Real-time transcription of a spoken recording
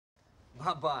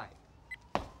Bye-bye.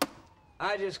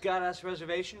 I just got us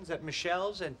reservations at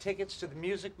Michelle's and tickets to the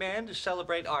Music Man to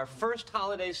celebrate our first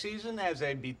holiday season as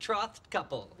a betrothed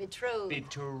couple. Betrothed.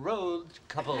 Betrothed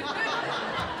couple.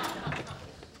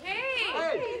 Hey!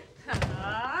 Hey!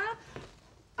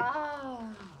 Oh.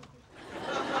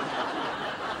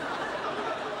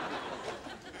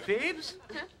 Pheebs?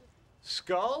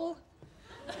 Skull?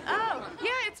 Oh,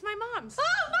 yeah, it's my mom's.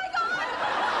 Oh my God!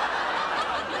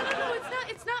 No,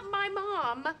 it's not my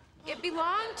mom. It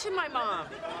belonged to my mom.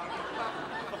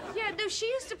 Yeah, no, she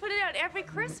used to put it out every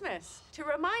Christmas to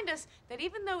remind us that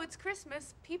even though it's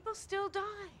Christmas, people still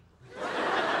die.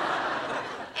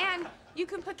 And you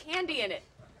can put candy in it.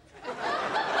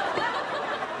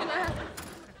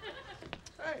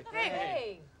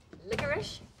 Hey.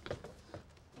 Licorice?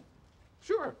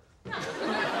 Sure. Hey,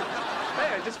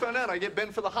 I just found out I get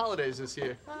Ben for the holidays this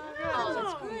year. Oh,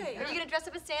 that's great. Are you gonna dress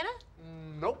up as Santa?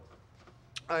 Nope.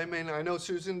 I mean, I know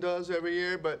Susan does every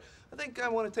year, but I think I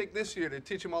want to take this year to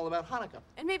teach him all about Hanukkah.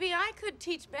 And maybe I could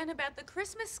teach Ben about the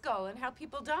Christmas skull and how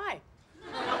people die.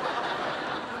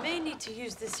 You may need to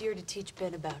use this year to teach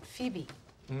Ben about Phoebe.